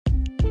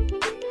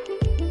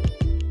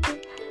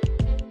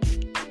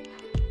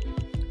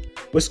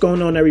What's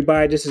going on,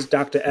 everybody? This is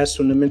Dr. S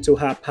from the Mental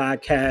Hop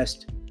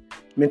Podcast.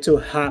 Mental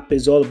Hop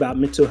is all about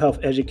mental health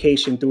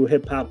education through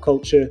hip hop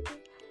culture.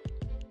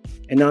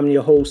 And I'm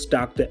your host,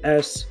 Dr.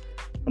 S.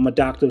 I'm a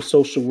doctor of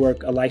social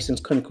work, a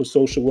licensed clinical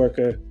social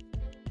worker,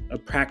 a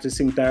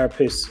practicing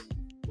therapist,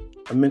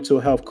 a mental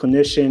health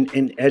clinician,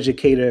 and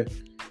educator.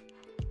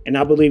 And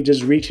I believe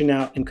just reaching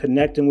out and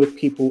connecting with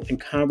people and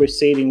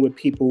conversating with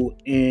people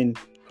and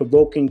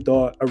provoking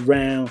thought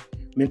around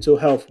mental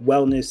health,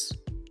 wellness,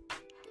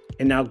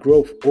 and our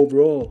growth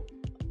overall.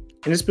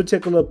 And this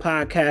particular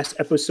podcast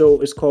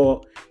episode is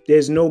called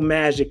There's No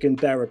Magic in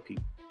Therapy.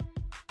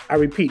 I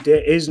repeat,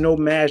 there is no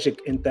magic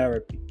in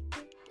therapy.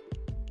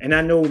 And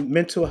I know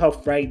mental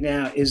health right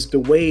now is the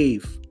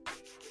wave.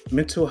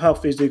 Mental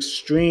health is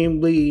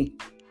extremely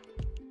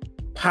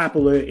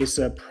popular. It's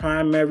a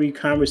primary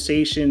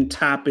conversation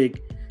topic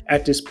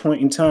at this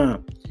point in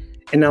time.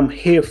 And I'm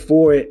here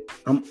for it.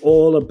 I'm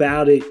all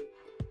about it.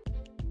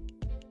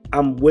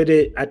 I'm with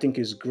it. I think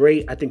it's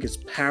great. I think it's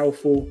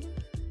powerful.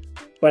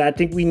 But I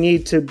think we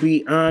need to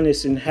be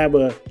honest and have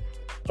a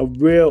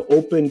real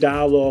open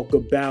dialogue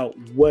about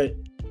what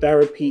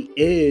therapy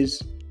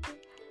is,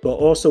 but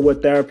also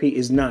what therapy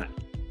is not.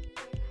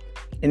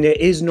 And there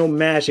is no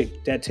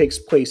magic that takes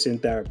place in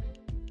therapy.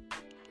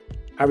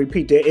 I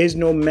repeat, there is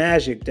no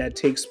magic that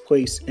takes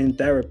place in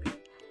therapy.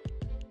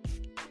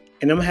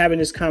 And I'm having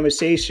this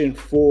conversation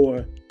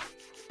for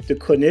the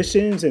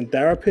clinicians and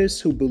therapists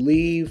who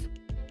believe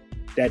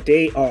that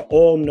they are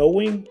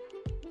all-knowing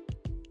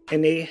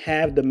and they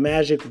have the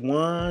magic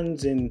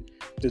wands and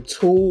the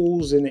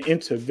tools and the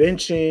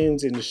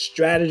interventions and the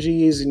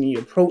strategies and the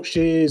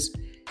approaches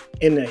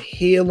and the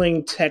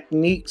healing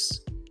techniques,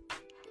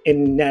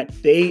 and that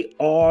they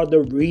are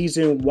the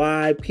reason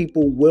why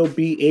people will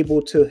be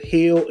able to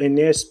heal in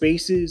their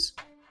spaces.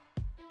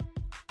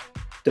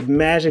 The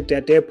magic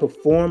that they're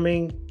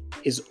performing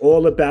is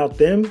all about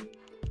them.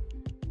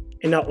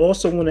 And I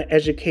also want to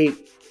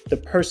educate the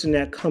person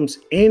that comes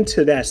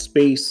into that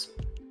space,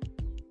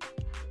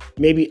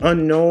 maybe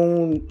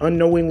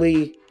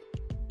unknowingly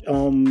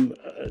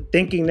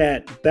thinking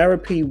that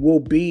therapy will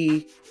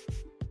be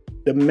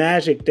the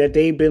magic that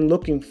they've been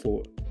looking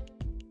for.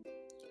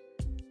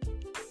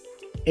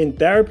 In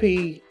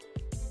therapy,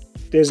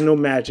 there's no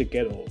magic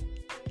at all.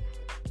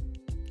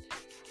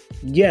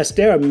 Yes,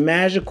 there are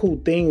magical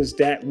things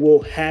that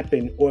will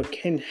happen or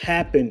can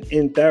happen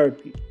in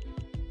therapy,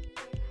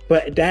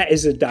 but that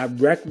is a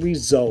direct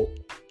result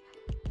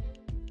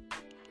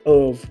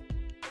of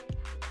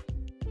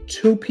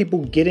two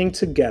people getting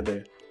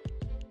together,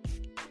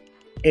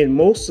 and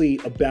mostly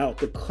about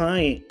the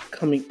client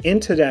coming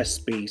into that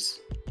space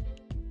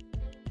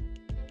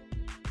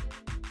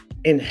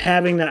and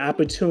having the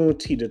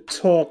opportunity to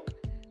talk,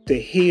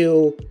 to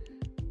heal,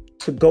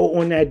 to go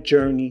on that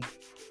journey,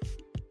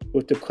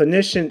 with the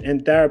clinician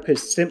and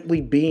therapist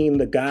simply being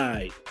the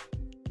guide,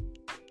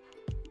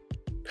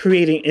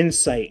 creating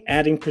insight,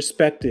 adding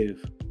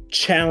perspective,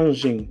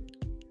 challenging,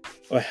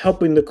 or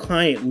helping the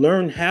client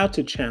learn how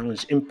to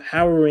challenge,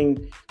 empowering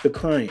the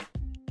client.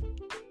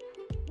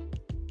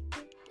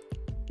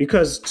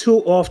 Because too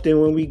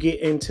often when we get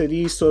into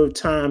these sort of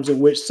times in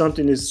which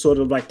something is sort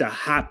of like the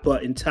hot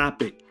button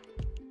topic,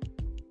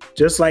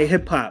 just like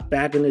hip hop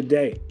back in the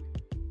day,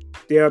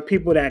 there are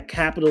people that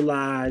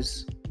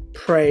capitalize,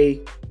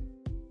 prey,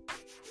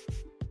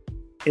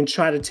 and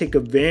try to take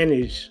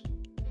advantage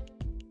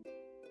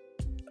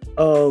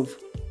of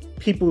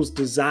people's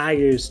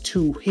desires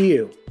to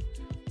heal,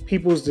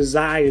 people's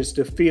desires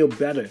to feel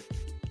better,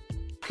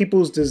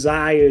 people's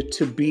desire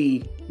to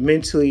be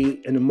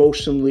mentally and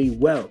emotionally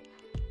well.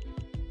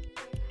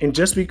 And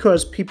just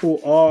because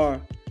people are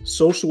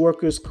social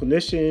workers,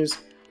 clinicians,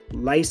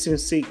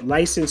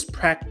 licensed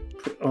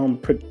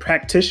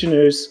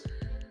practitioners,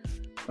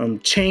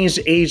 change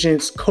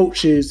agents,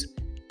 coaches,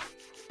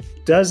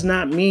 does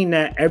not mean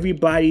that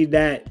everybody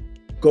that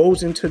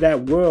goes into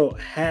that world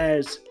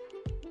has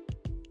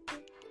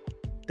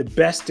the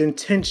best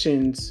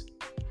intentions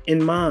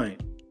in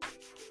mind.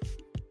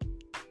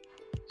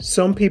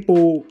 Some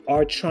people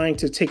are trying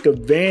to take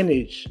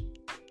advantage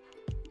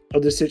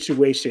of the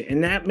situation,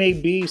 and that may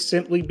be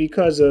simply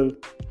because of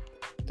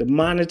the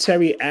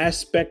monetary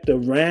aspect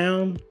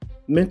around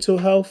mental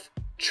health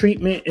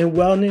treatment and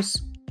wellness,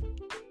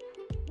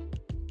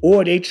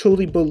 or they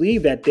truly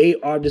believe that they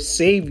are the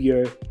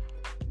savior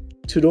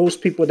to those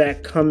people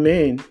that come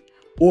in,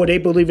 or they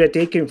believe that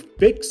they can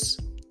fix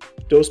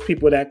those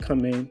people that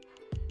come in,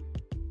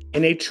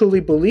 and they truly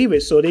believe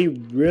it. So they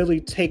really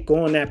take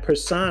on that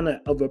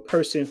persona of a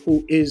person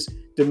who is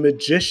the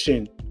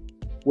magician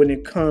when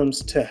it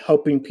comes to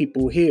helping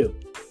people heal.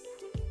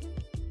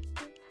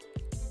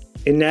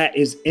 And that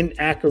is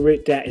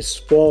inaccurate, that is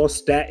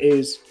false, that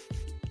is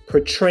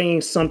portraying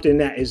something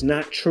that is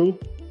not true.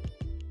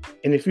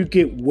 And if you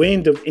get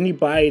wind of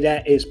anybody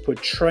that is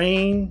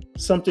portraying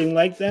something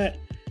like that,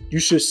 you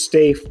should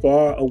stay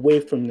far away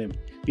from them,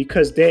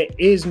 because there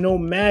is no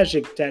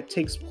magic that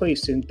takes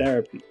place in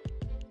therapy.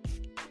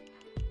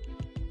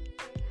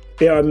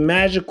 There are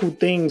magical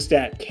things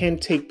that can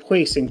take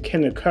place and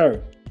can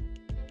occur.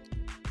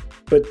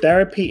 But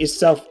therapy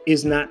itself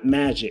is not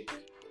magic.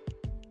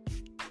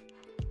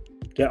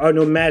 There are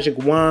no magic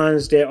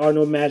wands. There are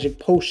no magic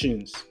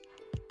potions.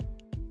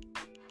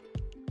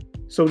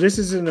 So this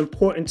is an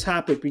important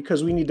topic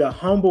because we need to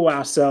humble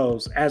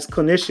ourselves as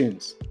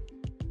clinicians.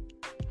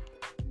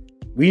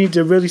 We need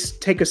to really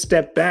take a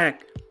step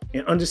back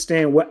and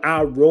understand what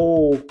our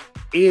role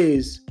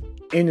is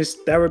in this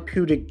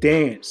therapeutic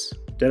dance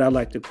that I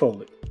like to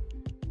call it.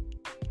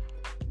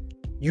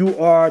 You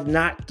are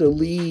not the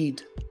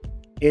lead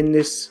in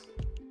this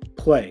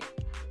play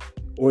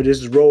or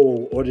this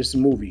role or this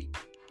movie.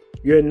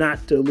 You're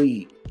not the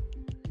lead.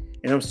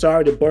 And I'm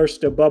sorry to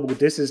burst the bubble.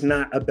 This is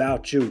not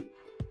about you.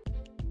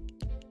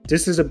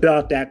 This is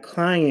about that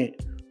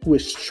client who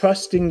is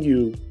trusting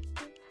you,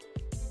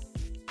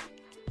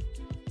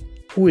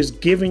 who is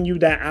giving you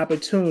that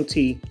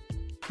opportunity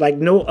like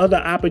no other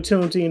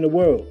opportunity in the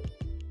world.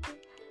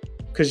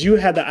 Because you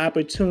have the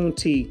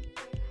opportunity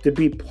to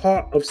be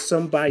part of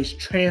somebody's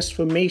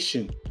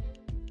transformation.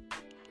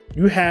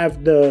 You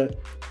have the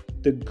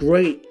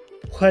great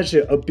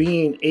pleasure of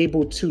being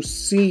able to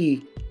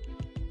see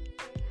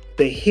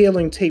the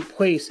healing take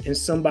place in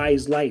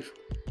somebody's life.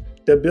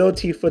 The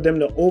ability for them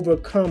to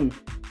overcome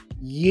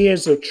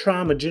years of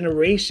trauma,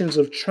 generations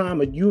of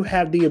trauma. You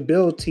have the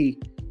ability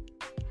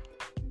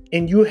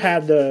and you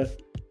have the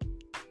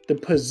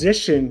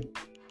position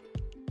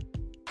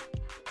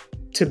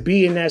to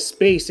be in that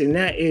space. And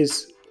that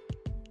is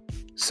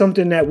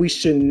something that we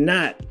should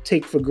not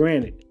take for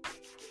granted.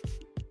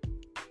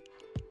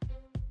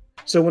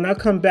 So when I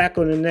come back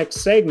on the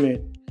next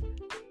segment,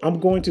 I'm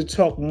going to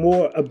talk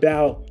more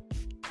about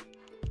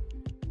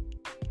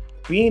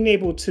being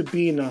able to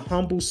be in a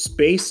humble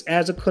space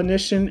as a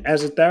clinician,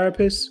 as a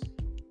therapist,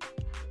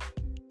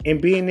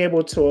 and being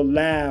able to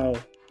allow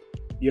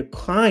your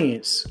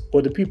clients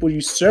or the people you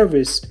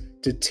service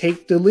to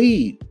take the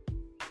lead,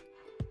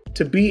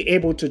 to be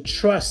able to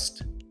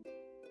trust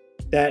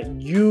that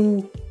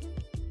you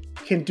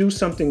can do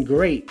something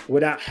great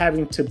without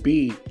having to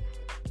be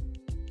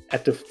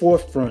at the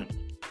forefront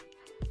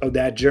of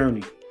that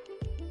journey.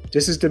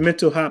 This is the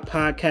Mental Hop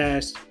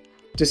Podcast.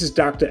 This is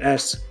Dr.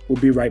 S.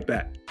 We'll be right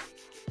back.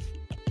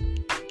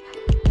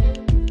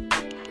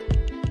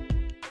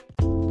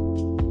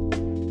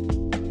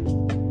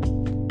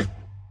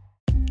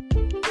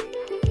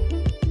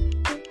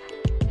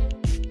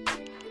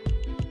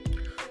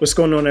 What's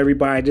going on,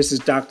 everybody? This is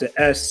Dr.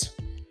 S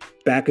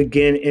back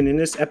again. And in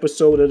this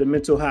episode of the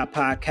Mental Hop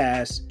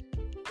Podcast,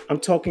 I'm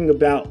talking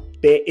about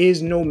there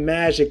is no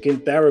magic in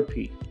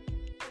therapy.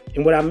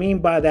 And what I mean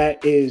by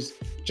that is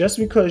just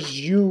because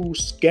you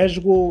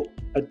schedule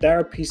a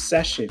therapy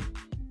session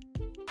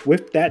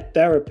with that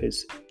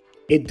therapist,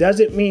 it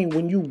doesn't mean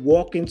when you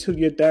walk into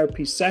your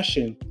therapy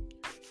session,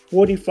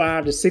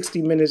 45 to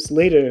 60 minutes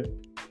later,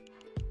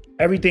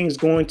 everything's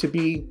going to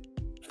be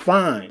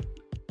fine.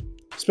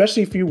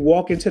 Especially if you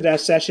walk into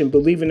that session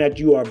believing that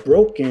you are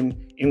broken,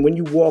 and when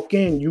you walk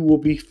in, you will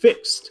be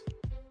fixed.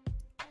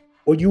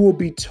 Or you will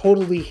be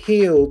totally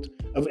healed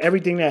of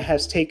everything that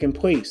has taken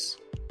place.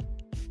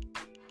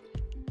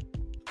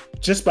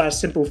 Just by a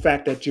simple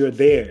fact that you're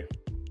there.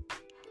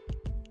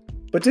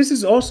 But this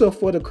is also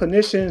for the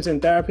clinicians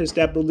and therapists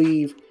that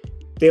believe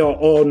they are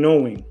all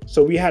knowing.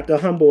 So we have to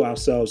humble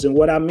ourselves. And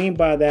what I mean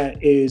by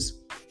that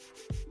is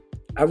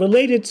I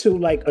relate it to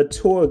like a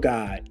tour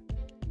guide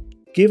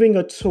giving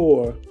a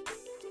tour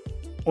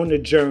on a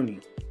journey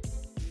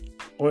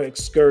or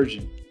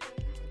excursion.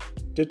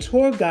 The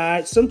tour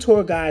guide, some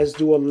tour guides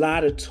do a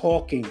lot of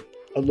talking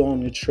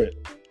along the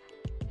trip.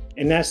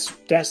 And that's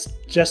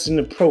just an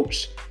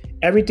approach.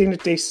 Everything that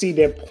they see,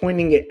 they're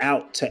pointing it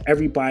out to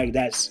everybody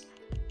that's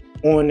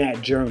on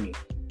that journey.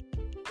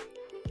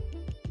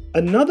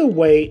 Another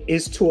way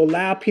is to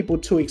allow people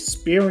to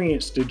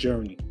experience the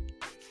journey,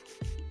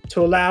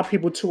 to allow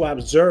people to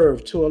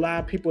observe, to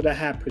allow people to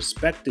have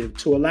perspective,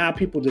 to allow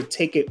people to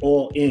take it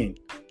all in.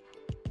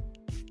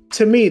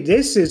 To me,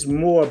 this is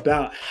more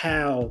about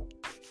how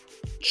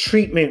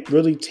treatment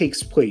really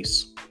takes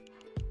place.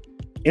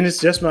 And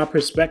it's just my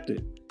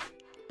perspective.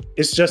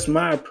 It's just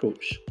my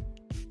approach.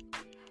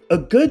 A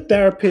good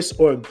therapist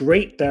or a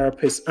great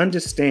therapist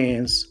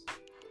understands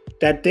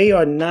that they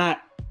are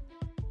not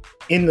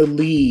in the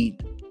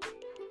lead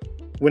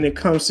when it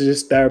comes to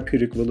this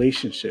therapeutic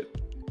relationship.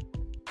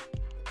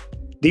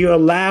 They are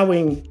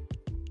allowing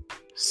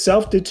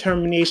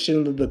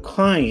self-determination of the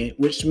client,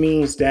 which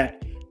means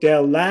that they're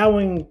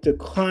allowing the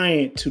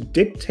client to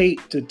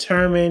dictate,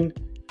 determine,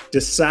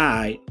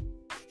 decide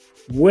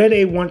where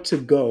they want to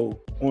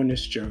go on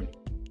this journey.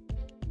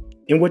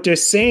 And what they're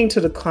saying to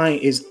the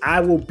client is,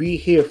 I will be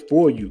here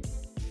for you.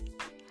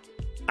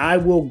 I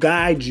will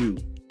guide you.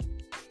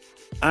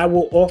 I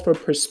will offer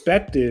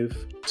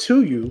perspective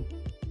to you.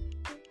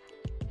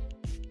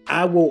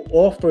 I will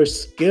offer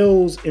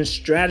skills and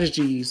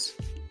strategies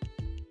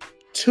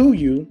to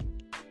you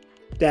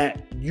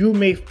that you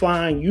may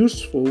find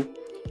useful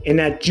and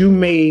that you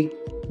may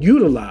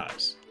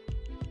utilize.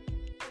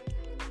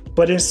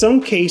 But in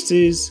some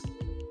cases,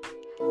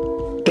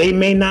 they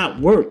may not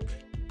work,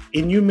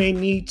 and you may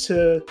need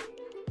to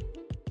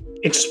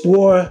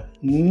explore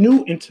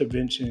new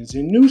interventions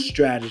and new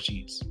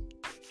strategies.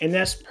 And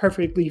that's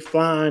perfectly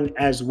fine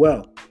as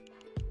well.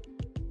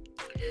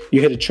 You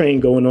hear the train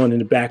going on in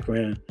the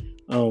background.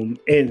 And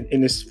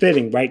it's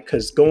fitting, right?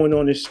 Because going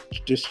on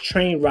this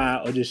train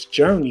ride or this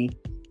journey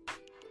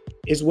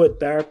is what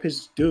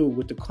therapists do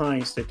with the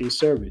clients that they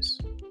service.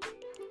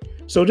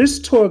 So this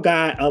tour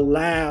guide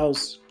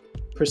allows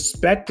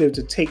perspective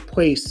to take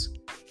place.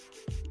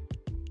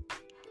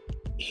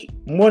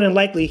 More than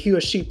likely, he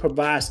or she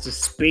provides the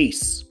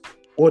space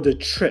or the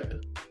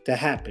trip to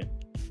happen.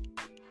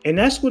 And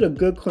that's what a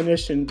good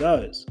clinician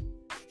does.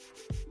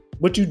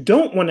 What you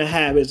don't want to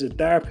have is a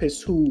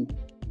therapist who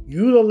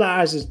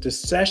utilizes the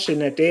session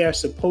that they are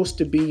supposed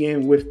to be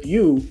in with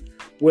you,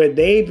 where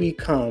they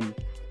become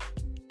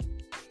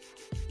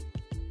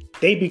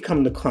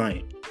the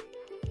client.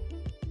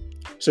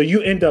 So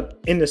you end up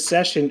in the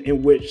session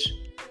in which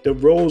the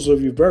roles are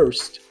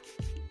reversed.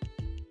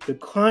 The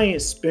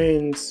client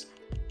spends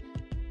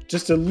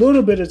just a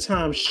little bit of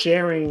time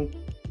sharing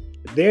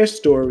their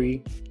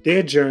story,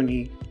 their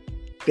journey,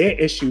 their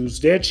issues,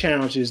 their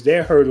challenges,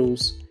 their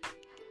hurdles.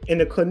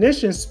 And the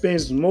clinician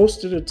spends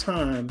most of the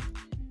time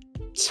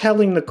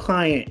telling the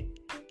client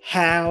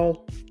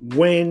how,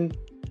 when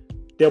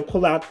they'll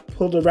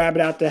pull the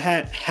rabbit out the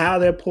hat, how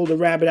they'll pull the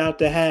rabbit out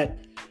the hat,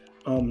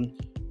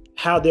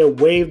 how they'll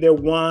wave their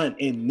wand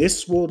and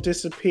this will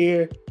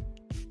disappear,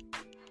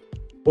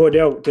 or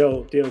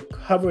they'll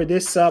cover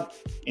this up,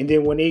 and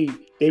then when they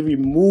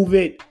remove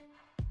it,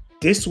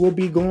 this will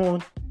be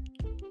gone.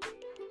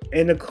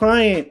 And the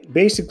client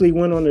basically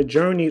went on a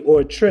journey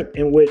or a trip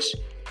in which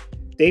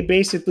they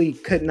basically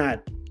could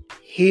not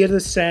hear the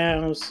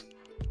sounds,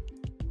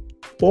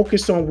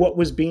 focus on what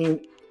was being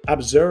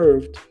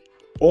observed,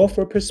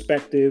 offer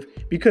perspective,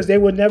 because they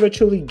were never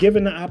truly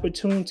given the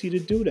opportunity to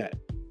do that.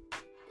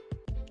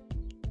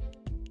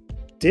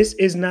 This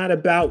is not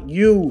about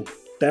you,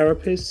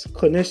 therapists,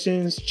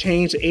 clinicians,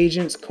 change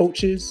agents,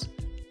 coaches.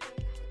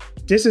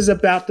 This is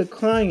about the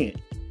client.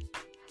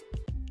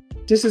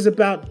 This is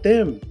about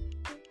them.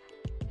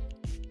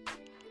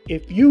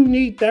 If you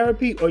need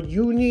therapy or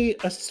you need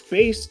a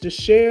space to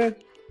share,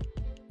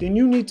 then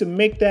you need to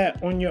make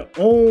that on your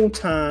own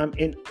time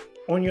and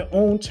on your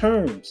own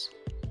terms.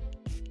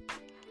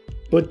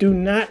 But do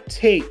not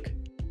take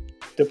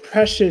the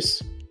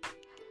precious,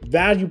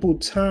 valuable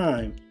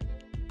time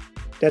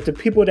that the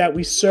people that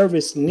we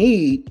service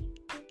need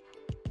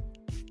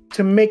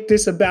to make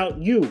this about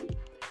you,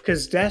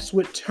 because that's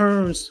what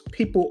turns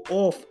people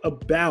off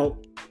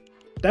about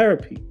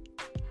therapy.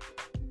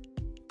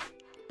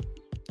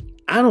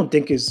 I don't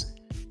think it's,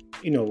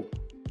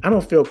 I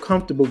don't feel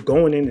comfortable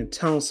going in and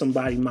telling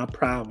somebody my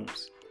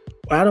problems.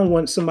 Or I don't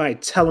want somebody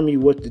telling me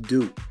what to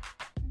do.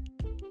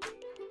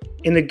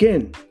 And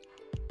again,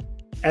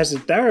 as a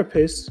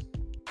therapist,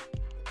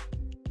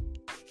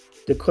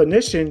 the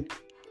clinician,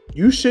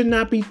 you should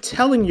not be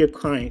telling your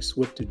clients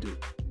what to do.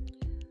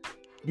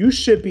 You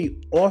should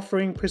be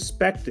offering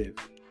perspective,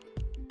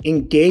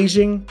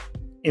 engaging,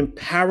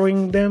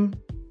 empowering them,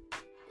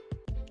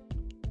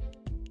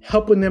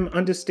 helping them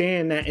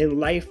understand that in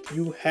life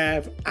you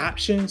have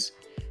options,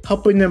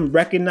 helping them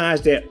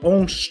recognize their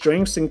own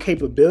strengths and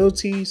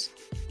capabilities.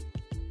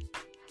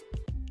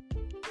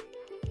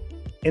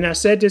 And I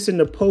said this in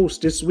the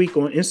post this week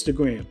on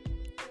Instagram.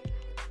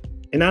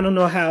 And I don't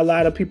know how a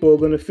lot of people are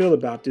going to feel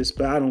about this,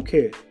 but I don't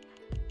care.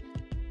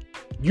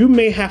 You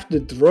may have to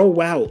throw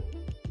out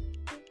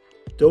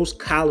those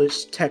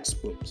college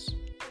textbooks.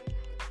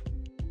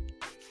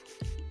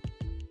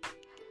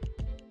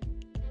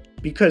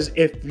 Because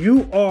if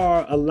you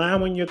are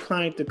allowing your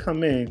client to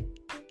come in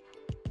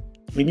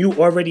and you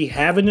already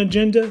have an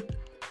agenda,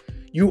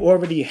 you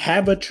already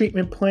have a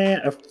treatment plan,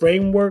 a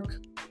framework,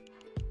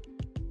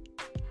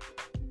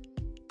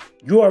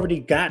 you already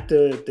got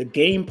the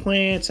game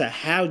plan to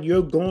how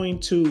you're going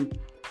to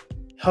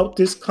help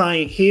this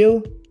client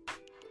heal,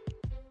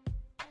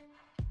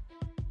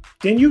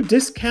 then you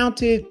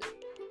discounted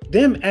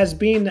them as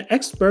being the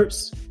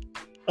experts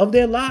of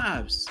their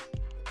lives.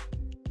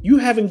 You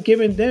haven't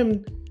given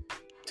them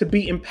to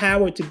be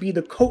empowered to be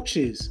the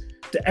coaches,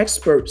 the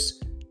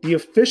experts, the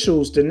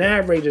officials, the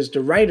narrators,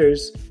 the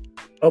writers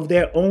of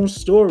their own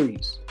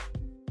stories.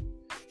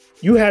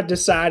 You have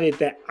decided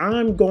that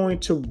I'm going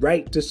to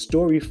write the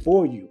story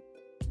for you.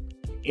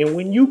 And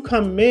when you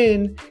come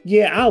in,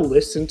 I'll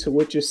listen to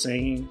what you're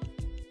saying.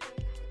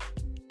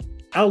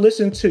 I'll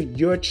listen to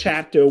your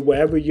chapter,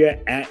 wherever you're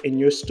at in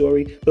your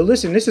story. But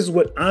listen, this is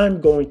what I'm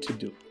going to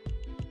do.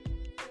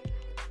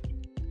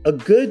 A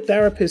good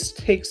therapist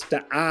takes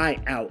the I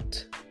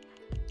out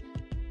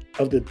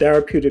of the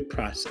therapeutic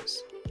process.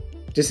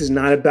 This is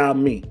not about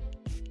me.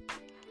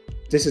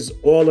 This is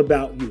all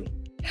about you.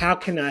 How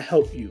can I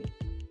help you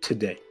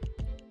today?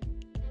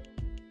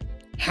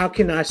 How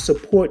can I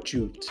support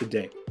you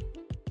today?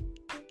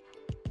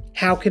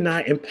 How can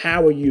I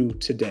empower you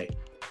today?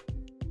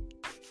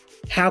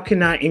 How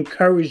can I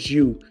encourage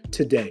you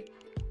today?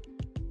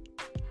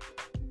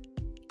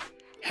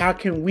 How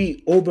can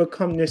we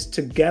overcome this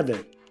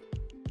together?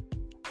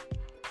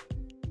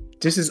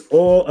 This is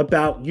all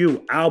about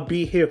you. I'll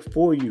be here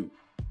for you.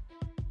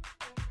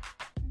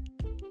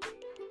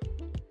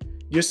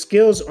 Your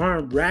skills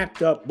aren't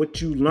wrapped up.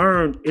 What you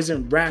learned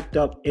isn't wrapped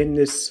up in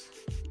this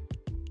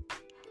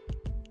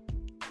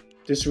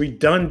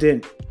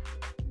redundant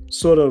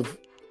sort of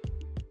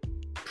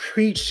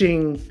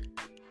preaching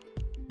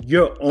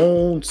your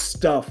own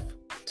stuff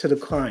to the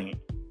client.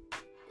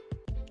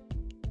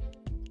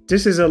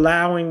 This is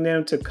allowing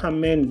them to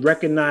come in,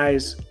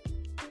 recognize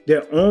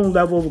their own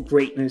level of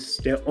greatness,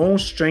 their own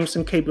strengths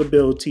and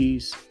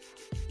capabilities,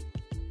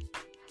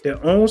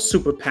 their own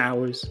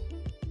superpowers,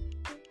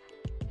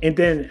 and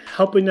then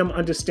helping them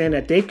understand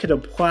that they could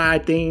apply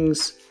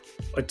things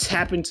or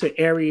tap into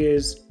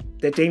areas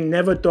that they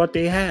never thought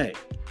they had.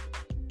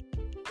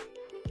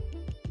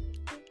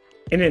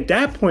 And at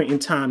that point in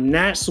time,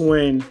 that's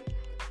when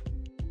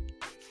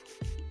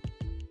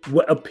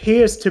what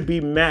appears to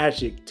be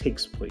magic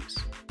takes place.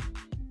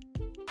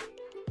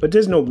 But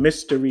there's no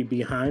mystery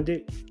behind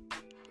it.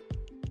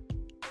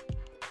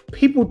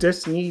 People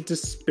just need the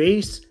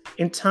space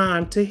and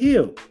time to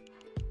heal.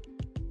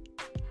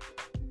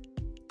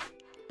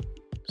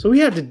 So we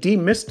have to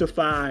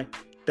demystify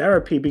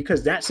therapy,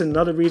 because that's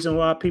another reason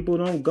why people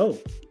don't go.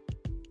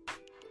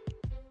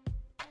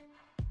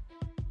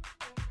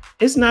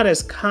 It's not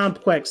as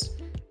complex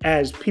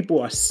as people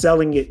are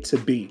selling it to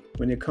be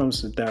when it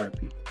comes to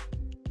therapy.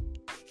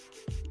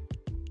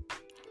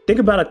 Think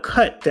about a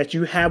cut that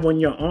you have on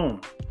your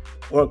arm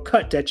or a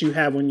cut that you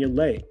have on your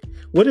leg.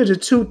 What are the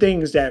two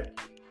things that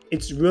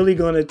it's really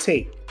going to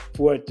take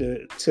for it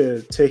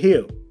to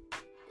heal?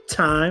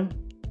 Time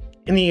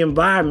and the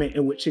environment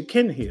in which it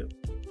can heal.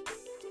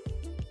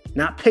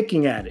 Not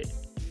picking at it.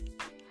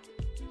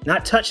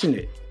 Not touching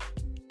it.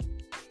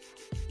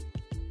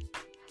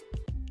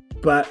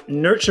 But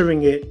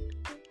nurturing it,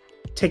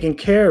 taking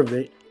care of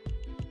it.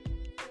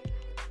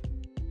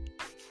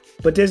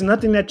 But there's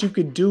nothing that you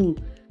could do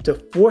to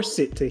force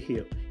it to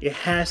heal. It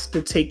has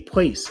to take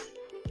place.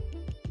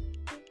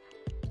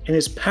 And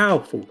it's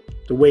powerful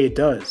the way it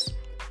does.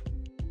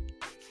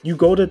 You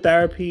go to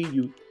therapy,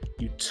 you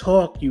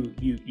talk,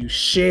 you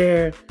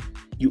share,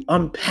 you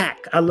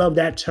unpack. I love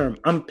that term,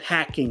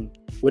 unpacking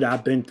what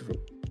I've been through.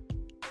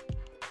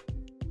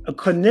 A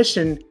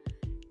clinician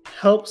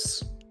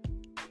helps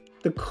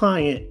the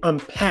client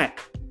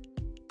unpack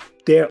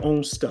their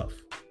own stuff.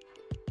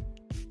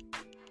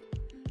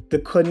 The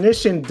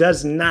clinician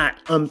does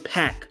not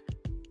unpack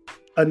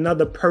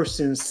another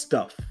person's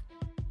stuff.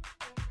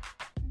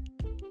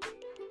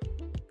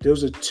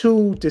 Those are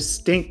two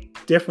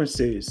distinct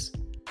differences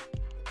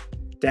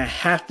that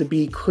have to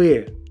be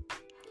clear.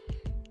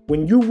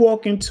 When you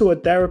walk into a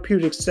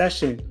therapeutic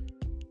session,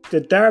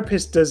 the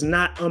therapist does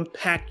not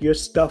unpack your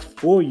stuff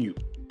for you.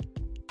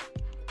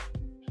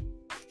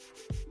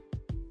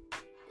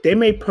 They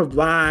may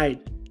provide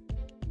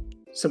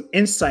some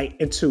insight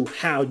into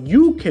how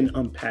you can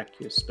unpack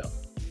your stuff,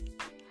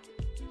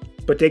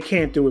 but they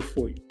can't do it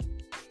for you.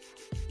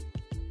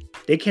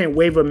 They can't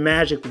wave a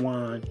magic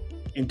wand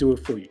and do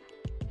it for you.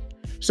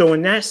 So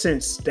in that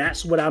sense,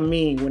 that's what I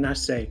mean when I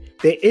say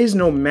there is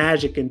no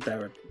magic in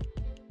therapy.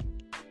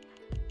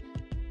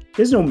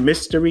 There's no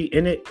mystery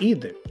in it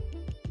either.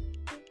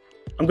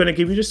 I'm going to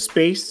give you the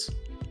space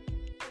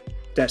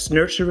that's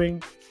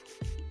nurturing,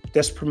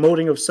 that's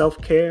promoting of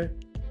self-care,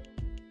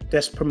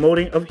 that's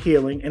promoting of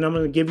healing, and I'm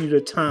going to give you the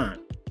time.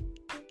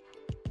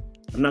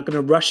 I'm not going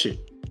to rush it.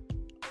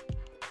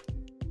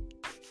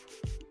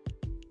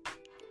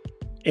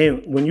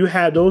 And when you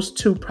have those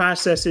two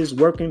processes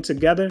working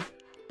together,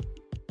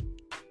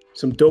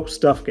 some dope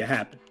stuff can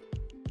happen.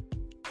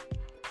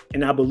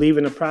 And I believe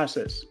in the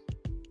process.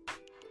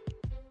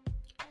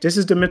 This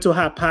is the Mental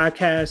Hop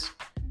Podcast.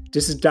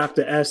 This is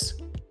Dr. S.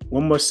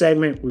 One more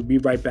segment. We'll be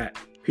right back.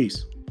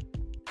 Peace.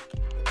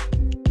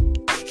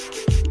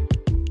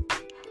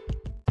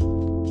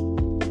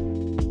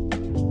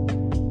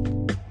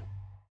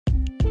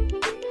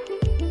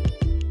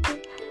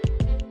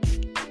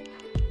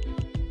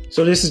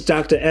 So this is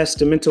Dr. S,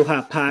 the Mental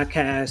Hop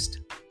Podcast.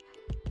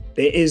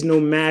 There is no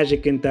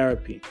magic in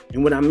therapy.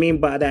 And what I mean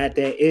by that,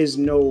 there is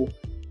no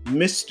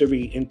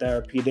mystery in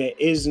therapy. There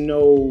is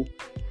no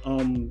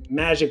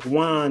magic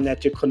wand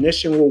that your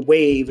clinician will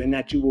wave and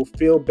that you will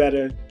feel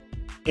better.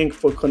 And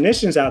for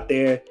clinicians out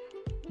there,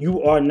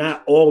 you are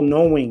not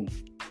all-knowing.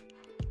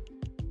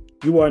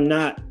 You are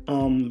not,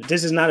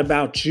 this is not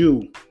about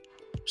you.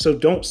 So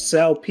don't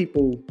sell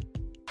people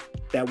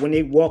that when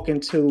they walk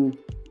into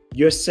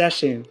your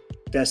session,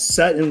 that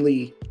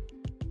suddenly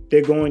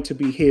they're going to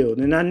be healed.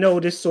 And I know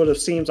this sort of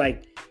seems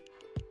like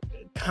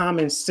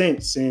common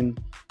sense.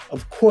 And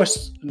of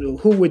course,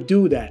 who would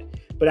do that?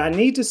 But I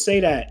need to say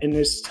that in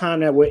this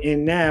time that we're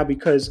in now,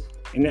 because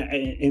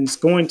it's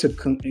going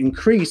to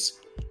increase.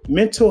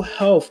 Mental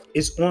health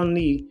is on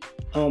the,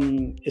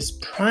 it's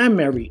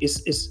primary.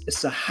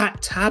 It's a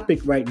hot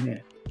topic right now.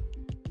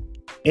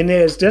 And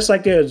there's just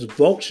like there's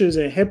vultures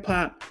in hip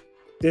hop,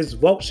 there's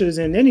vultures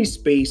in any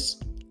space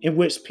in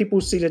which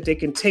people see that they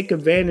can take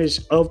advantage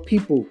of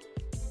people.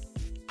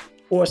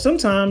 Or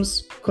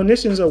sometimes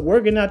clinicians are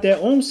working out their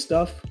own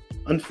stuff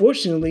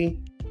unfortunately,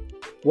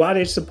 while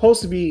they're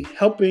supposed to be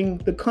helping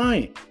the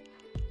client.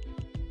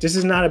 This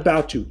is not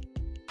about you.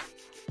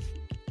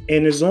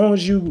 And as long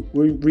as you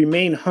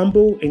remain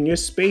humble in your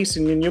space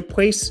and in your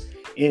place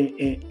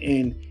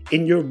in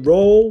your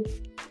role,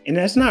 and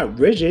that's not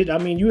rigid. I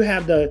mean, you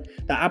have the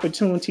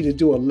opportunity to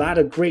do a lot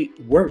of great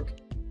work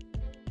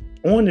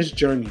on this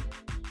journey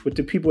with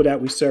the people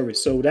that we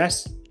service. So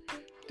that's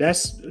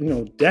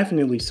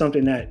definitely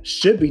something that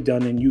should be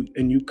done, and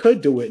you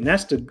could do it. And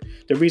that's the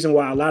reason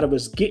why a lot of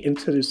us get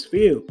into this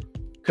field,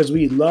 because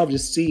we love to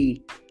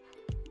see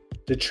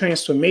the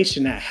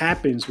transformation that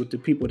happens with the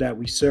people that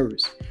we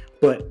service.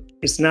 But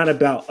it's not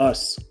about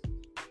us.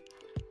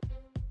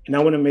 And I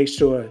want to make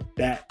sure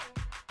that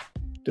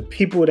the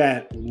people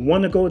that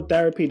want to go to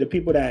therapy, the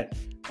people that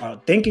are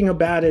thinking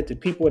about it, the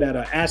people that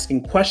are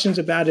asking questions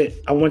about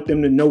it, I want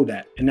them to know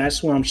that. And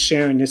that's why I'm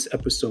sharing this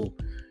episode.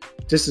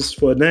 This is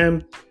for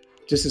them.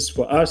 This is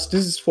for us.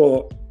 This is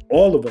for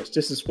all of us.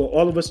 This is for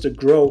all of us to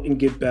grow and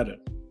get better.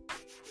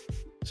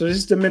 So this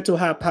is the Mental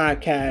Hop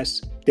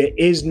Podcast. There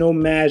is no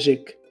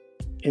magic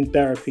in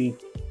therapy.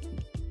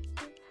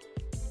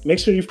 Make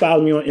sure you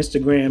follow me on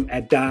Instagram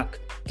at doc_s,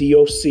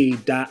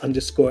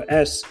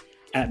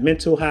 at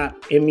Mental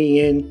Hop,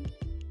 MENTALHOP,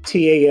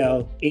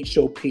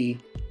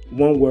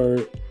 one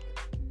word.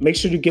 Make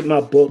sure you get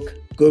my book,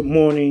 Good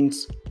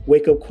Mornings,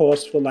 Wake Up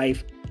Calls for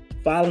Life.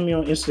 Follow me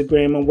on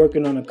Instagram. I'm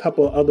working on a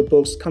couple of other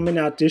books coming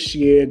out this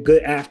year.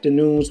 Good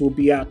Afternoons will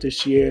be out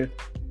this year.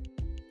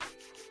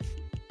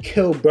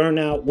 Kill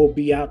Burnout will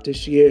be out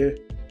this year.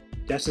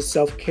 That's a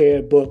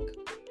self-care book.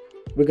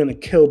 We're going to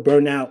kill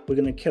burnout. We're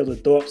going to kill the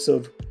thoughts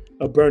of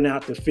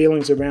burnout, the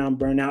feelings around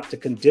burnout, the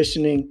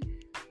conditioning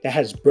that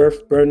has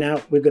birthed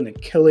burnout. We're going to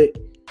kill it.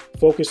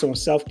 Focus on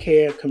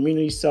self-care,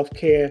 community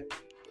self-care,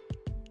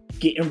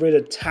 getting rid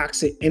of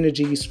toxic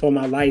energies from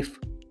our life.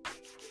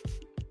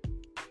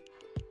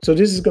 So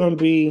this is going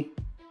to be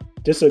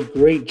just a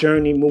great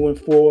journey moving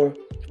forward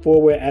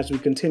as we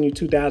continue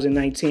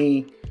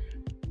 2019.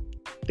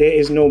 There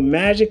is no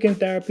magic in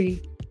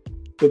therapy,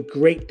 but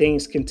great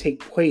things can take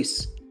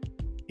place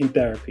in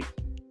therapy.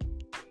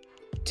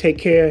 Take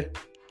care.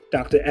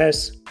 Dr.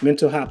 S,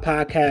 Mental Hop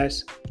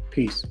Podcast.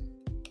 Peace.